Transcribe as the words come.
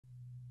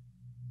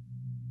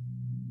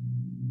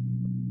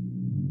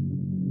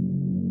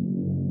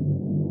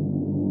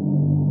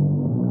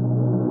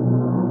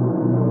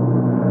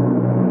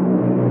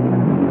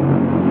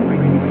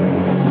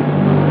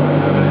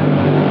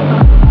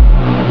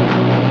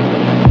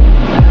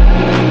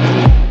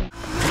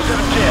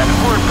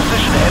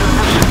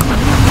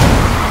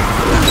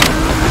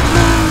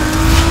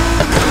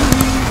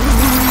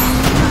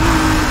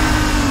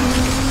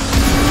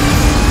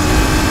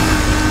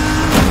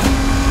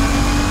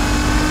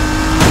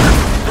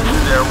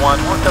1,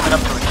 we're coming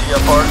up to the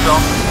TFR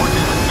zone. We're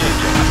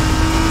disengaging.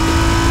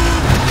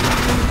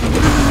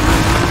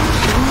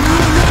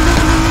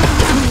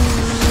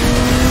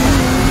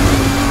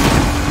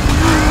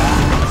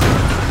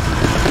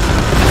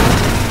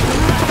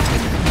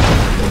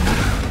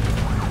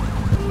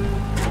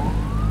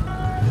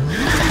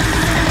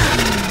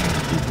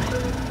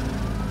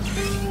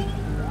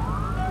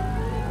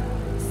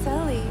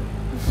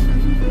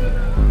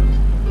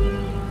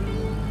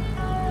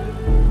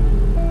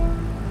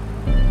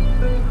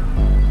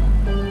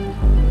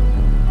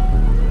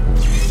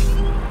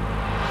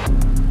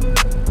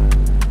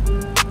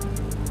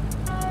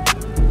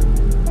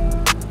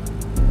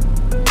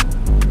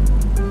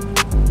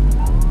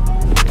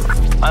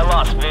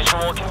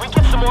 Can we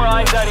get some more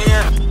eyes out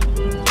here?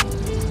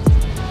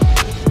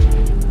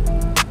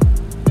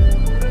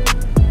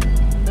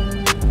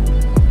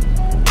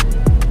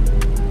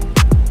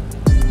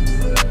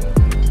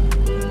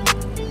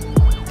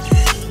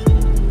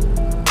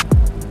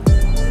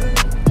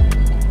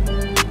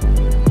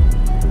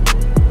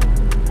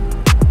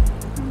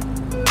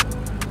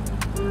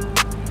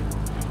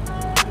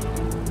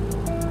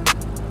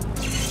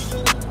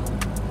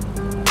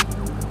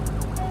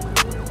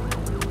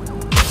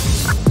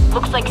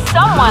 Looks like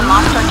someone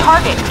lost our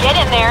target. Get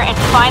in there and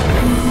find...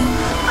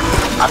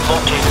 I've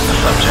located the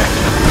subject.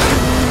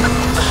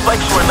 The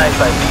spikes were a nice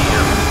idea,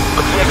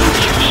 but the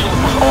execution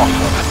was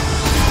awful.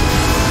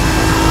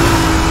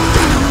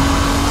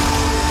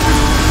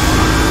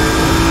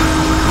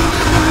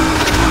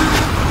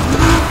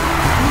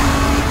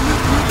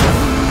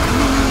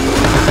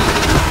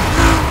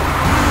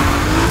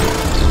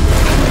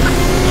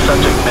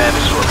 Subject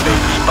managed to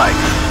evade the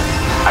spikes.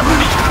 I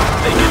repeat,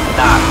 they did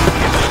not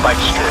hit the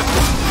spike strip.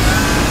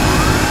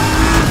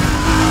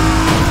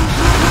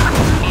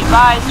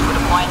 Advised, we're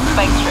deploying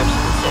spike strips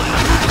in the city.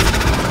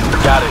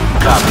 Got it,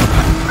 copy.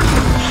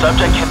 The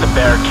subject hit the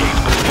barricades,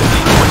 but he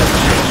continued at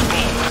the same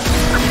speed.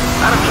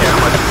 I don't care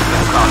how much it's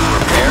going to cost to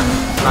repair.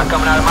 It's not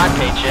coming out of my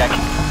paycheck.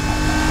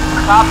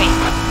 Copy.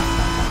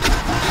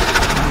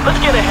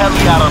 Let's get a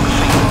heli out on the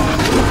scene.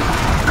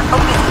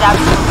 Hope this is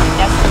absolutely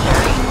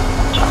necessary.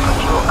 Just for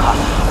fuel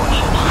costs a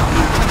fortune.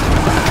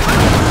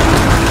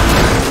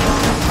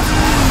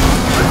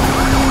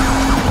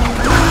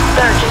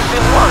 Barricades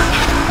didn't work.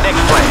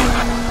 Next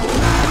plan.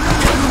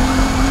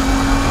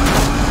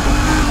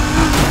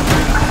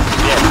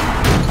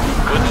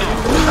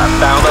 I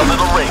found a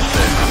little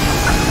racer.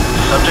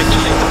 Subject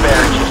just hit the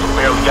barricades, but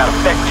barely got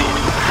affected.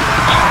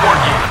 Keep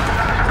working.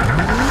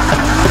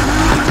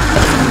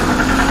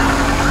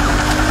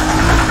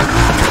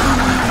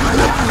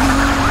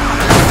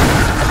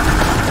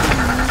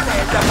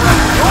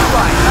 You're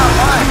right, not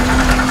mine.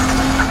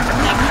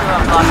 Next to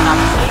a block not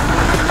safe,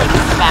 they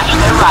can smash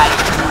their ride.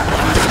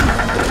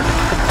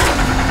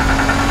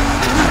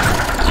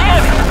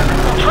 Damn it!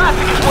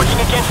 Traffic is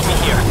working against me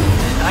here.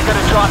 I gotta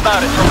drop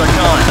out until they're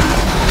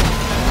gone.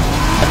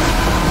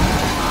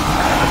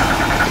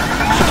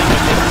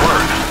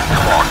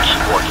 Come on,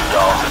 keep working,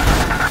 y'all.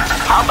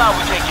 How about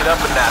we take it up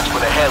a notch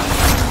with a heli?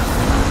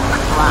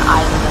 You want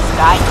eyes in the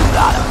sky? You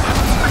got them.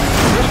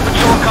 This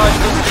patrol car's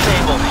been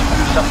disabled.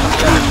 It's up to the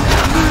others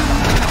now.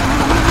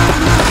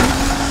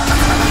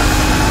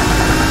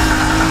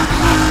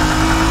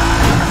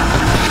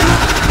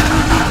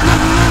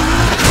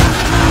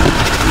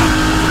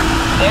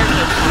 There he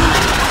is.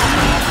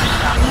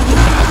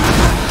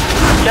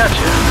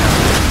 Gotcha.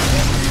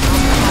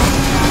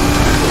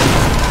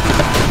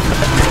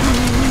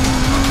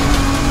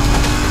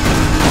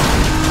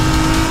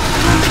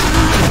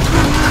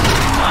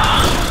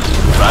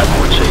 Driver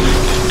we're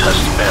chasing didn't touch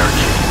the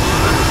barricade.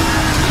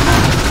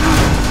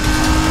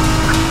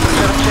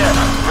 710,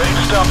 ready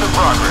to stop in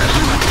progress.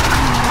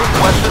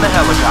 Requesting a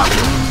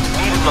helicopter.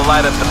 Need him to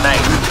light up the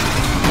night.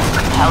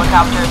 The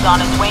helicopter is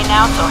on its way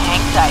now, so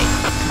hang tight.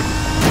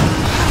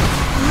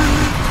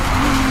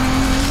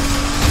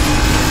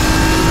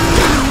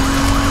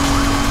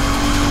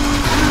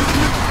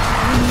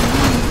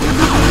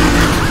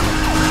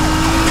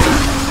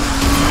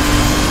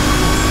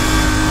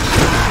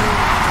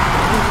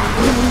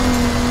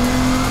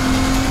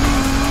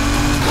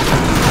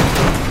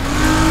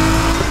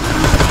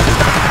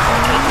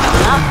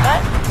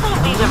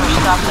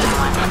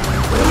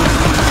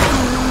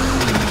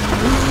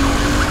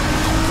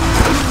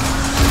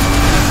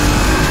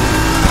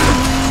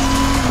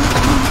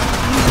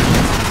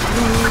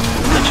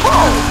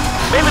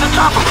 Maybe the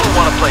chopper crew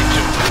want to play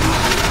too.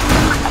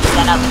 I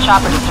sent out the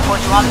chopper to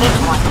support you on this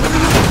one.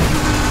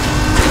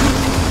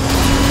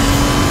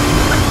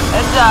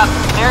 Heads up,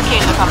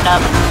 barricades are coming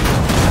up.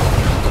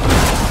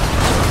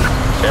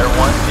 Air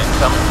 1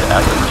 incoming to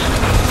accuracy.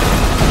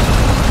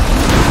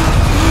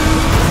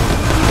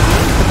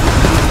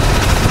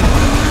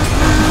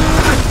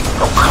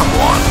 Oh, come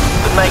on.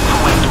 The night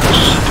crew ain't doing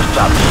shit to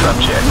stop the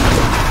subject.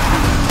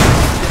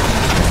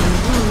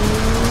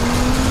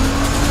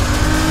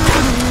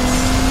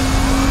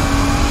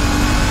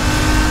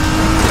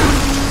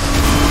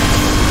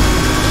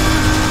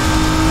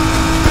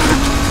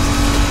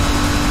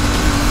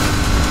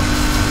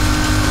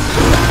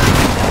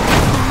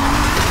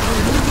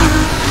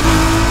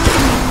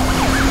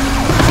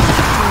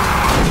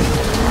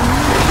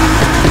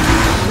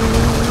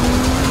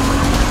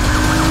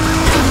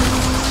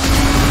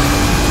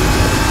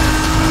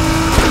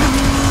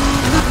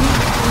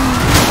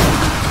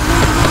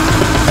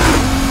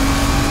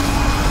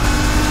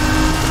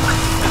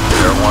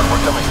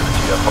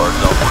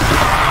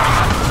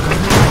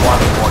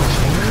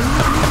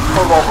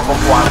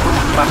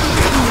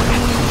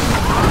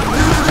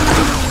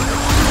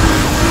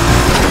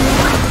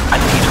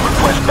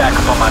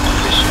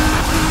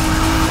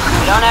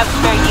 don't have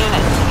spare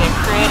units, so get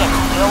creative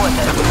and deal with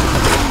it.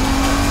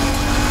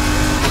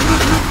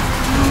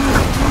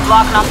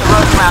 Blocking off the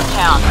roads around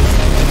town.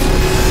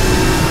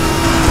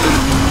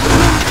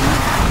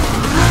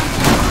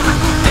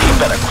 They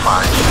better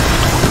climb.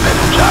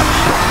 Better job of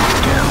slowing you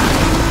down.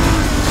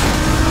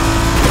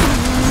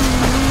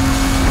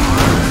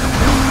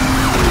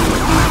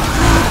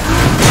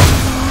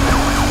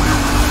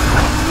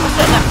 We're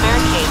setting up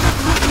barricades.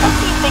 Let's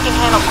see if they can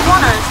handle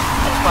corners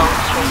as well as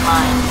straight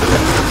lines.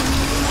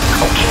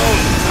 Okay.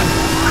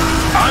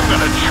 I'm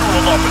gonna chew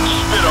them up and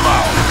spit them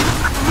out.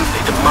 They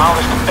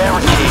demolished the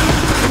barricade.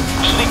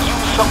 Should've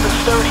used something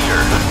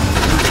sturdier.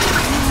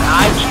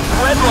 I keep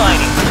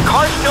redlining, but the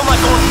car's still not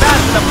going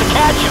fast enough to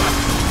catch him.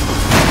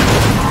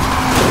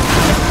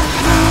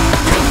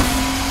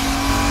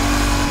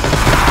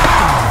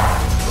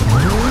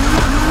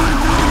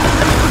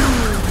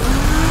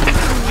 In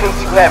case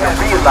you haven't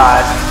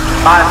realized,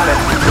 mine's been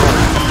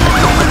redoing.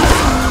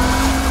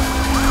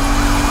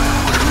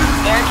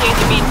 Barricades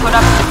are being put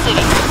up in the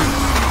city.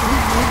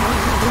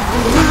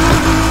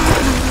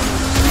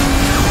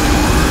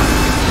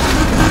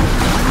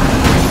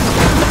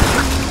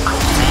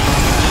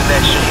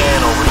 Snatch your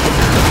hand over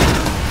here.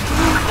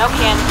 No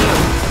can do.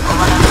 We're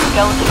running a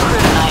skeleton crew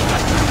tonight.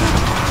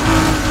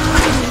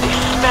 They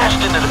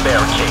smashed into the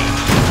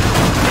barricades.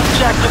 They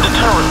jacked in the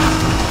turret.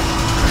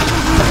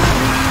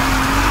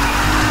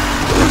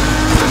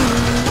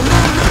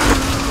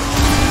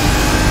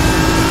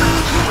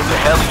 With the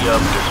heli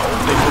up, this whole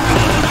thing will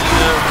be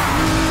easier.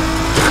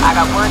 I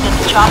got word that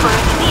the chopper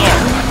is in the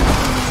air.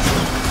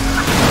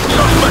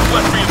 Suspect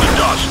left me in the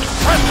dust.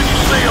 Rest of you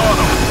stay on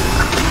him.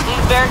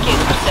 These barricades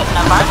we're setting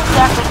up aren't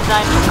exactly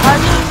designed for car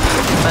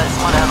chases, but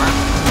whatever.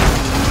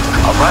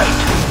 Alright,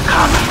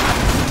 copy.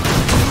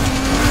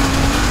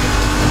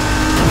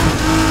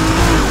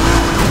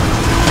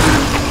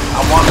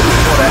 I want to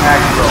for the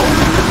Acura.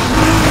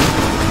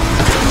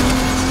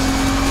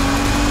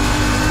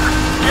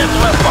 Getting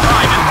left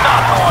behind is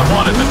not how I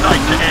wanted the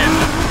night to end.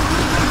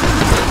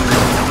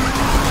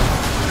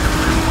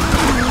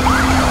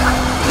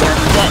 They're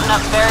setting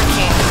up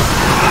barricades.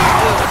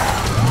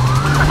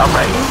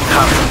 Alright,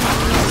 copy.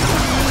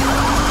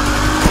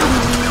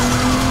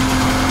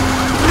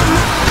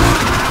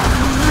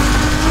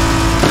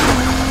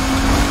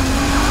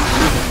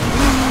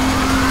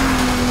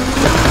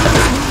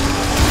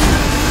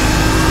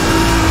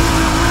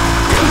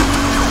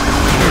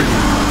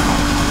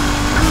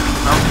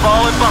 I'm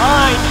falling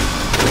behind.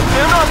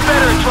 They're not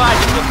better at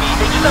driving than me.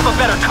 They just have a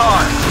better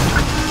car.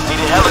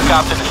 Need a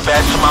helicopter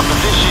dispatched to my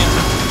position.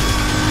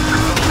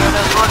 Hear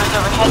those orders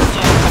overhead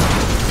soon.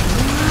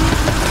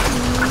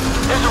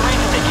 There's a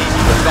reason they gave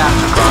you a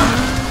faster car.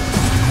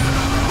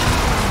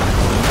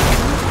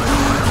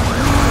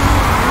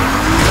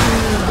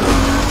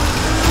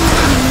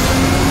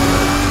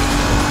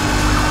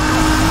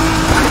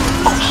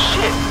 Oh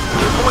shit!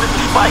 They avoided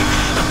the spikes.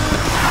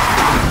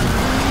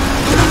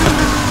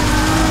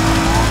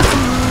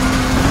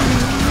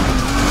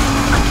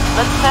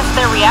 Let's test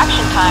their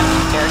reaction time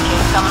to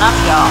barricades coming up,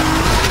 y'all.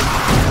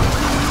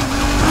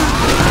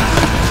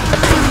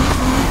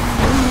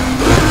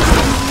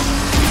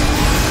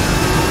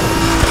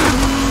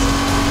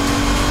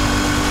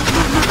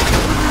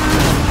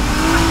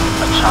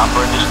 A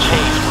chopper in this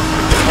chase would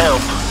really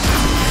help.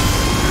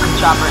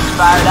 Chopper is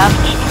fired up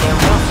and should be there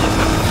real soon.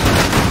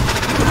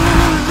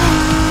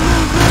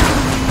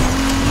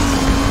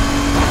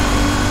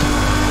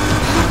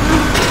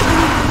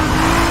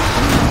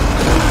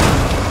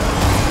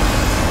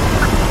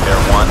 Air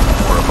 1,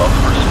 we're above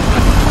pursuit.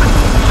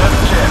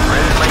 710,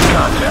 ready to make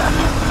contact.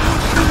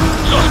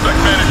 Suspect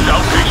managed to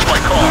outpace my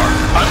car.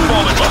 I'm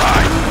falling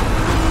behind.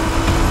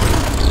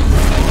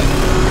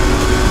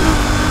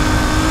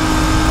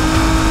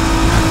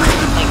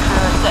 Think crew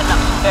are setting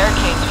up some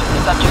barricades for the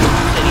subject in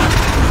the city.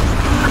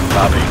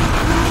 Copy.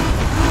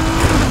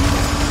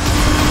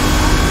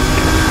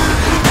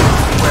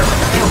 Where the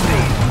hell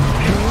be?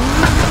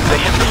 They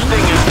hit the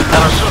stingers and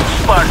are shooting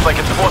sparks like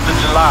it's 4th of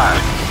July.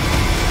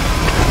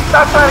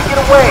 Stop trying to get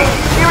away!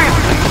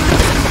 Seriously!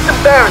 It's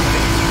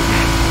embarrassing!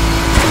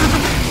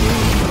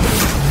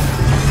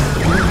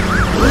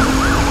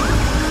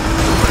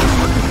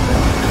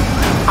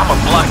 I'ma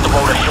block the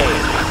road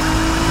ahead.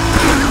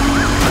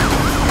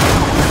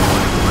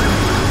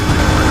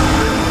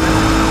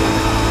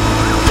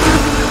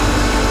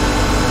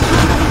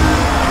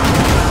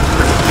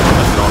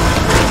 Let's go on this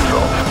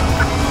control.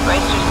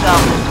 Brace yourself,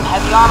 there's some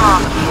heavy armor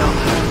on the field.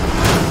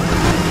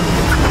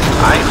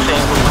 I ain't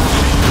saying we're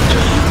losing.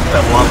 Just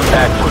that we're on the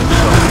back foot,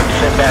 so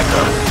send back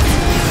up.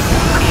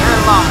 You're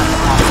alone at the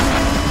moment.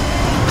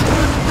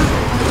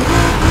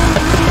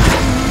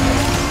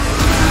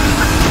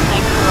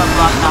 Think crew are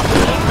blocking off the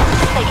pavement.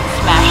 They can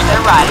smash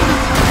their riders.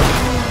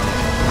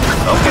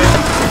 Okay,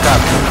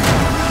 copy.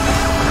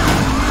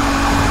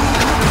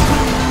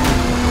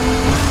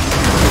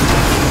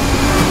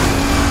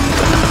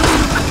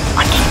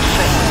 I keep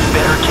saying these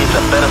barricades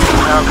are better for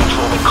crowd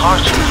control than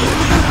car chases.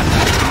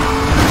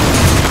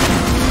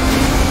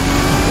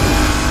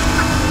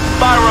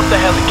 Fire up the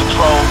heli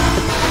control.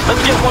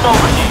 Let's get one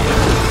over here.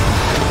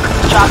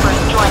 Chopper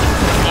is joining.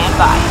 Stand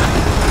by.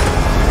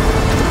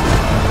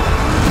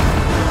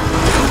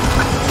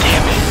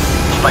 Damn it.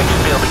 Spike's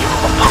failed to give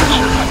him a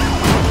puncture.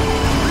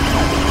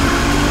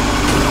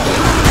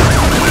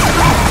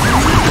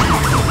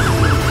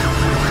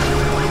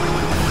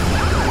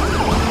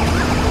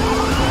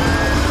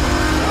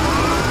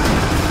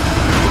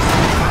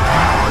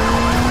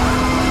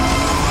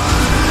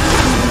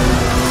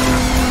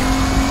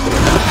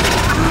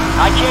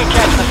 I can't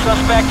catch the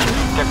suspect.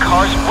 Their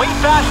car's way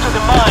faster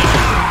than mine.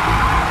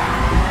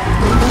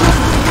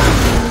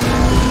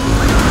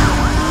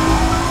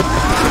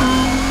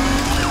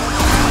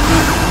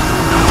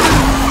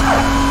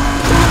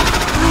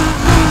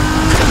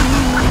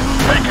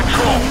 Take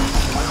control.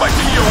 My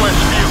POS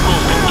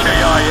vehicle's in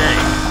KIA.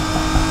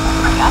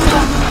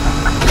 Gotcha.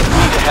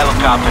 Need a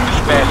helicopter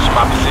dispatched to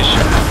my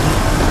position.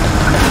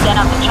 Send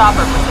out the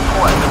chopper for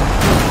support.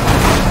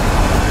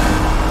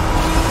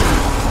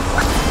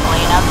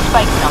 Laying out the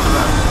spikes on the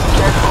road.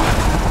 Careful.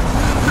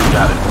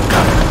 Got it.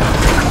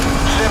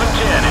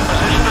 710 in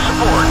position to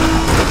support.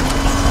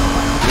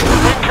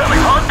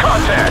 Incoming hard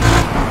contact.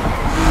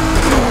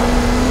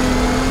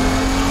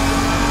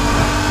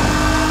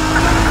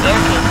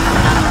 Barricades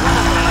coming out the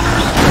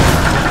window.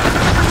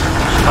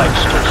 Spike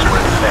strips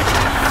were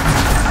effective.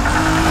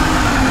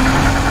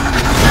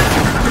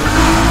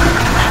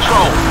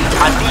 Control,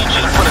 I need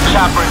you to put a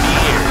chopper in the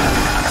air.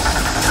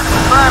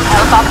 Confirm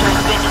helicopter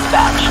has been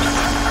dispatched.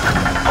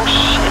 Oh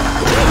shit,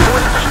 they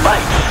avoided the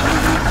spikes.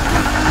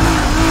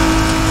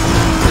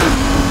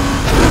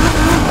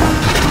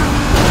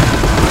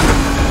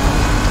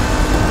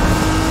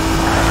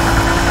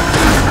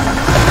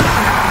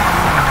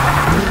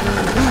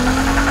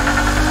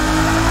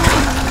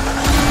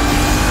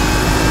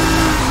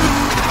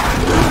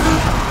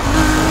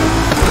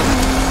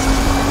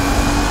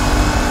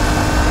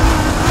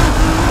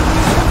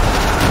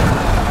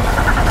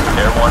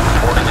 Air 1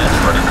 reporting in,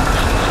 ready to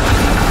proceed.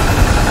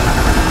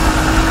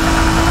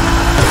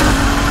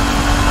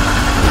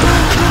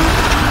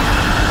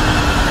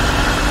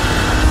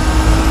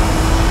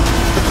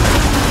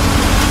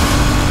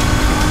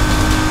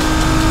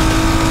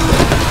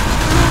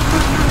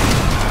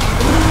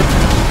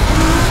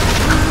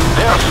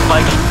 There are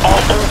spikes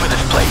all over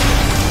this place,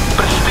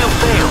 but it still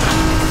failed.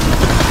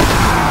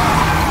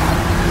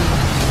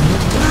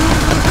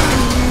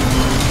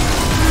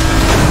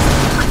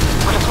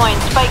 We're deploying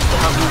spikes to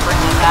help you bring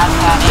the bad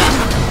cat in.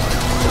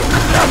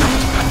 Copy.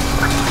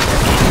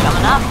 Barricades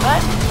coming up,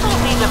 but none of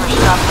these ever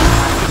stopped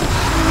anyone.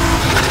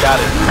 Got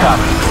it.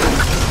 Copy.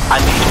 I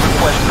need to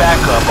request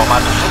backup on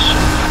my position.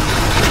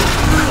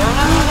 There are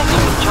no units who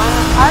would join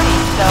this party,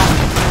 so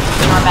use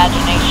your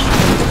imagination.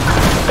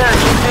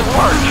 Barricades didn't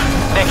work.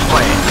 Next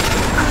plan.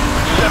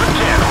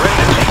 710 ready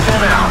to take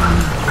them out.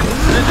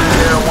 This is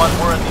Air 1,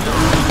 we're in the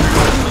leaving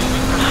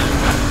pursuit.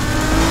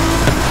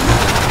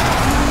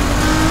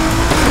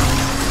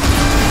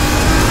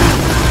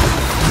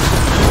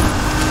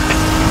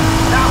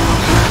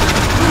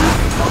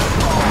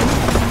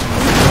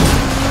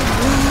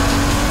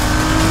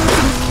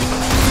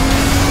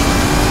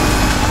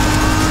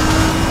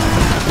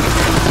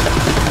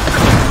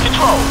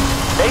 Control,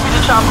 maybe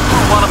the chopper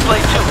crew want to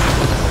play too.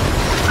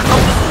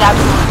 Hope this is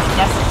absolutely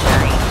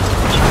necessary.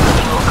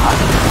 Fuel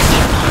costs.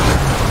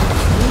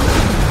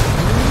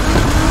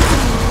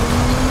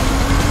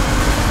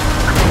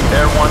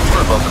 Air 1,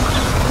 we're above the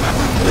pursuit.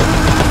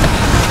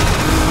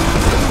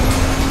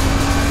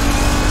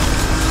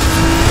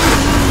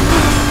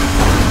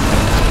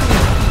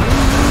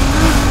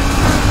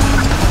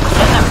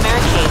 Setting up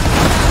barricades.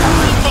 At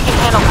least they can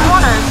handle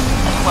corners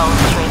as well as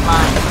straight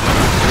lines.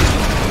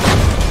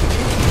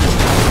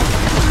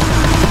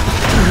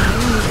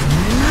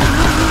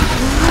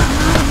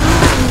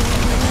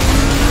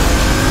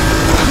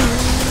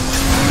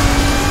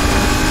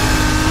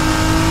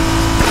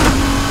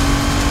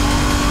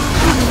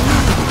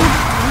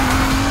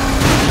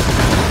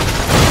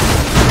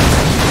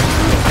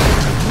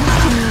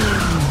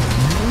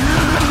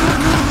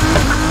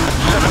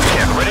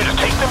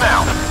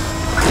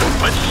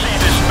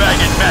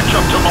 Match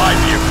up to my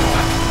vehicle.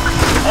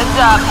 Heads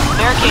up,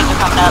 barricades are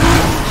coming up.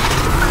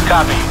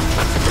 Copy.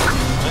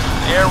 This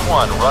is Air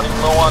 1, running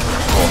low on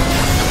fuel.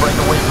 To break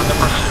away from the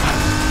pursuit.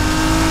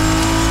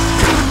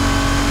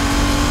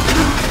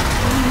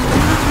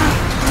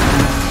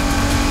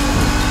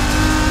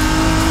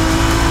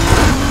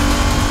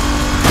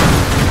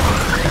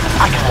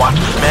 I can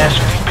watch you smash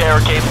through these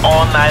barricades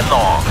all night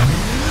long.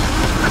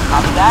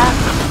 Copy that.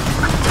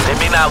 They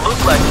may not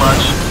look like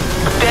much,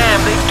 but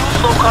damn, they do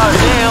slow cars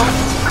down.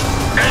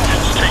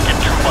 Engine's taking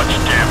too much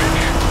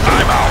damage.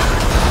 I'm out.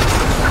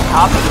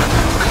 Copy.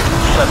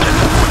 Subject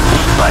avoiding the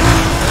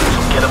spikes, so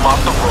get him off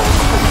the road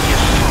before we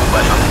get sued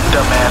by some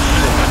dumbass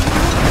city.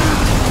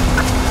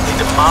 They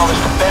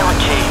demolished the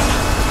barricades.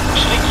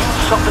 Should have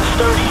used something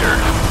sturdier.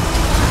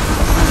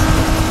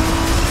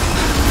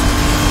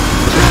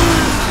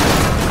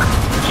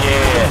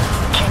 Yeah,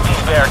 keep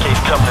these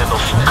barricades coming and they'll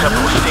soon come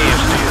to a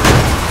standstill.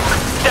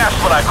 That's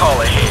what I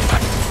call a hit.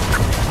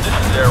 This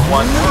is Air 1.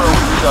 We're over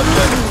the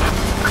subject.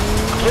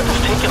 Give us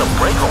taking a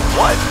break or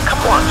what?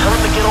 Come on, tell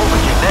him to get over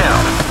here now.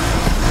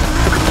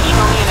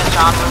 Additional units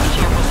are en route to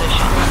your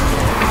position.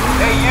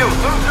 Hey, you!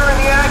 Loser in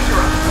the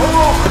Acura! Pull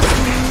over!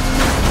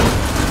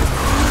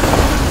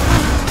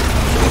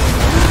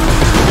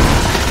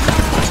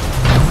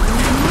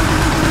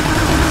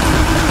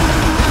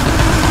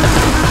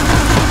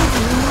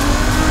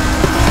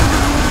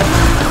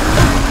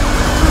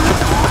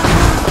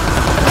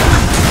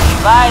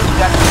 Advise, we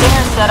got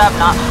stairs set up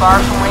not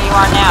far from where you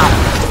are now.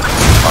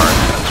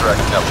 Alright, that's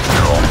racking up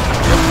control.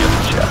 Yep, get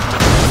the check.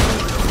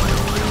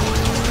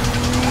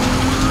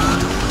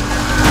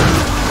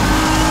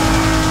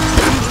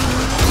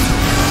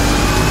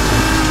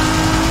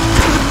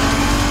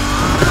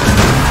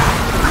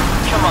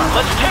 Come on,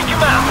 let's take him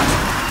out!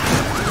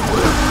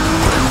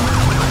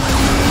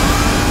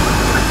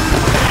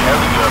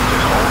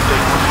 Helicopter's whole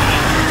thing was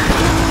easy.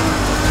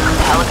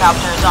 The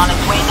helicopter is on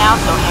its way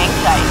now, so hang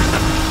tight.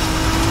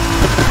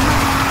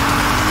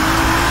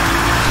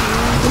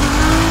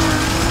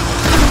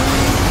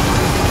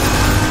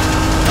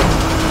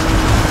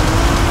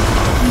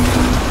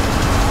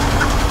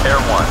 Air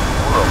 1,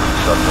 we're over the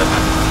subject.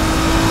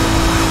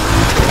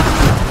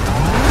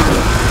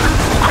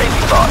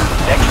 Crazy thought.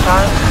 Next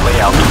time,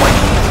 lay out twice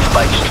as many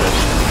spike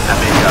strips. I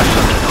maybe our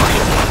subject will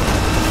hit.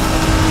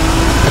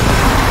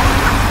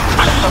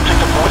 Our subject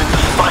avoided the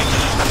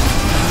spikes.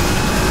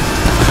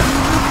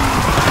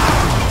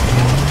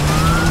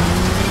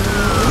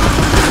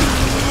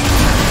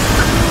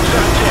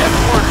 710,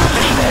 we're in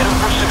position ahead of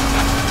pursuit.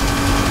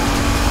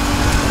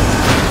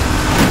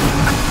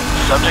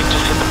 Subject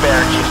just hit the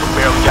barricades but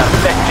barely got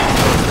affected.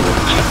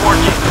 Keep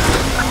working.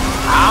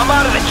 I'm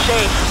out of the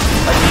chase.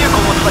 My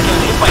vehicle looks like it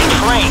was hit by a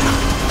train.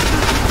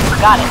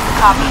 Got it.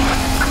 Copy.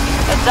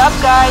 Heads up,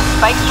 guys.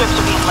 Spike strips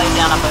are being laid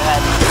down up ahead.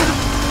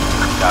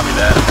 Copy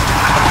that.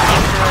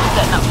 Acura is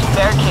setting up some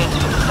barricades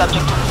for the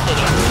subject in the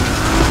city.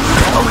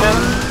 Okay.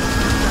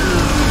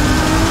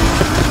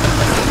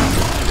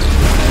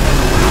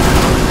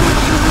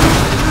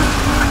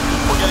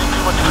 We're getting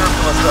too much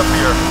turbulence up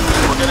here.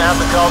 We're gonna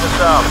have to call this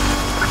out.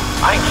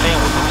 I ain't saying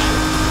we're losing.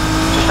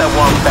 Just that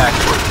one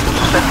backfoot.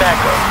 Just that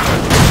backup.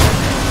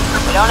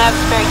 We don't have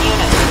spare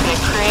units. Get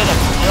creative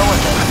to deal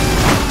with it.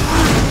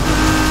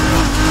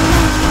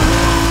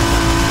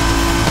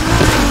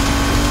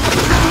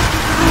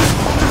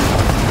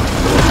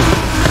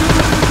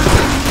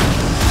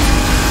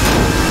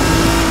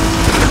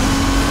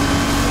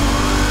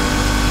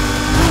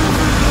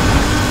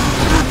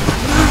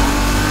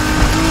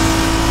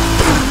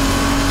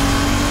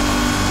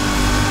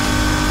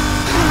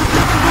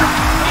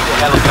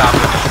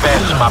 Helicopter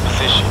dispatched to my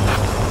position.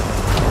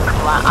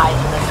 You want eyes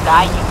in the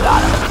sky? You got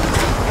them.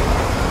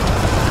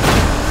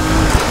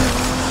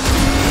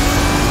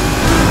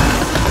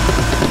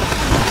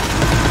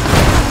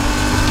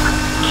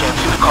 Can't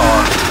see the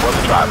car or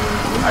the driver.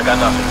 I got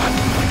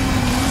nothing.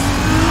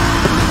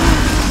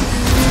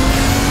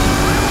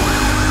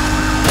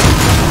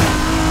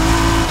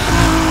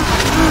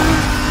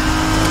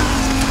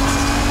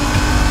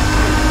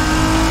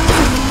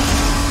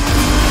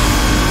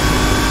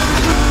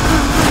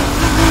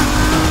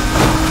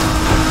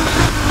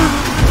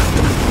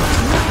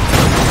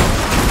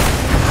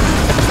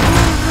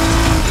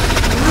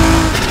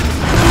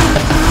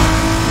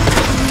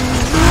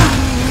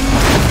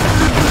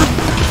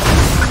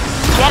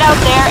 Get out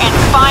there and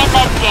find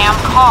that damn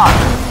car.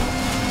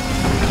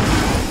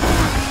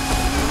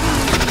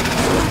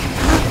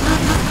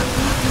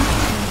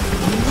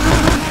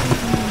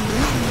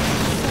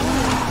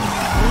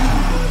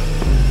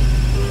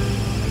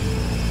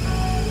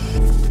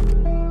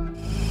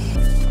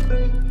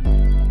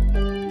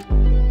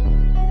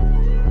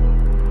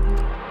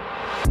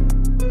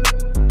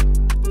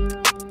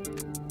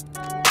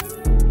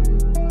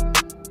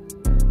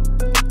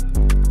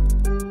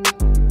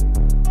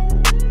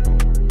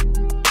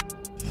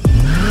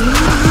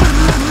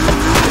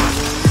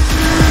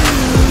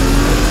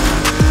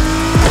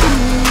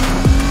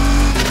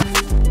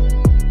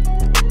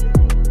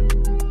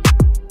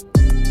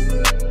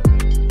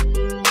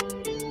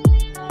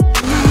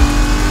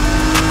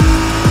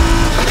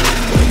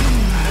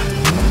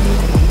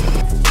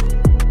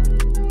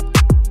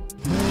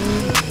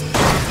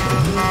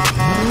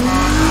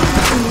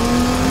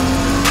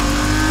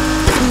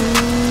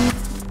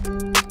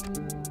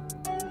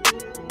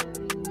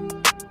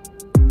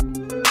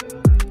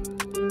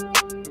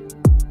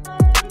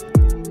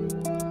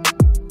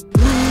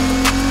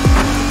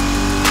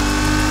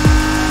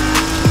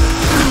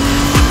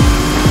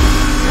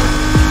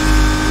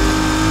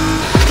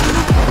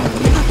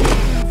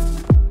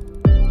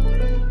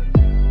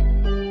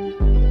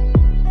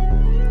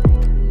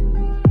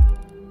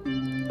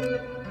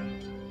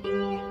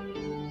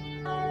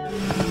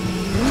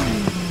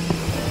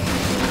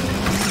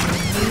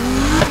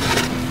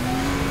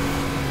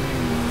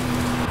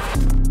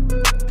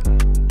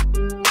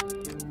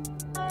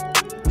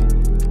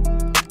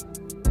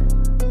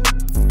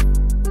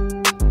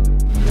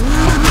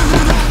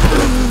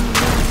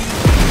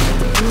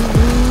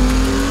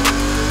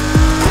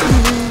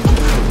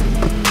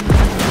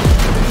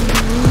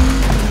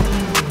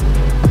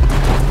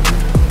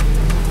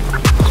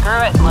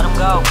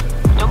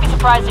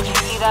 surprised if you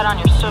see that on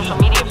your social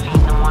media feed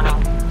in the morning.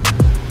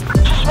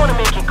 Just want to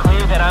make it clear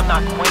that I'm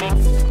not quitting.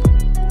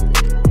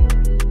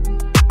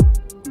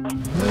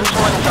 This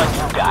one's on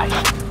you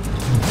guys.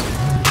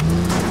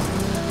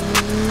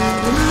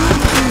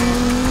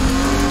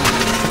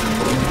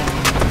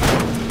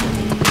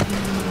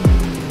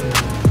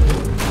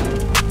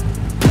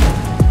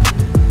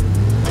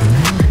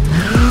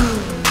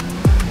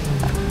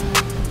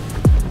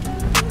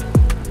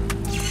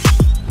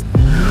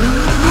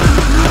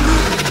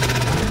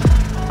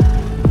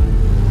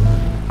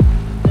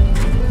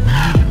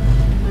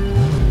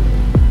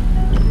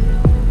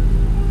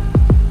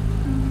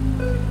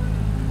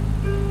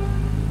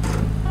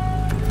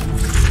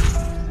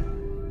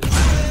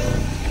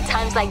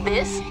 Like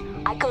this,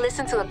 I could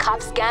listen to the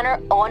cop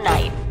scanner all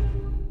night.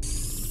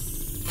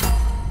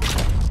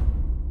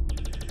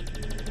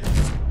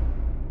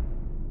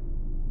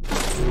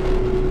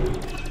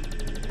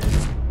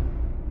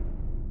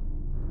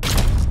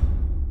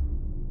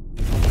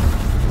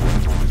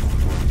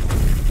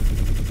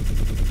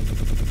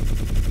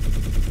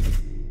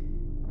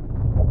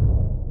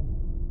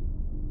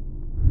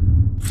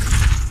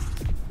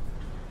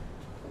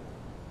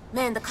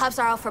 Man, the cops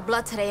are out for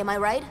blood today, am I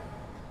right?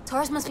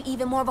 Torres must be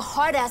even more of a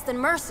hard-ass than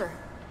Mercer.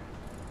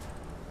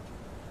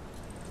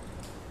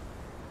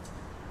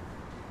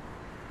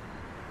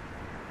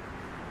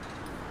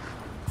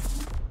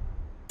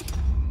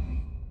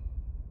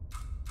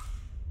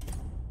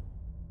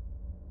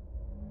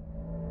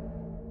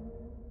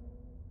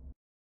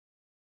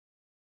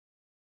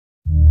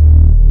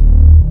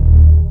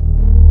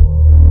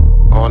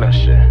 On that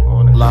shit.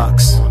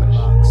 Locks.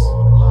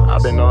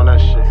 I've been on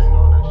that shit.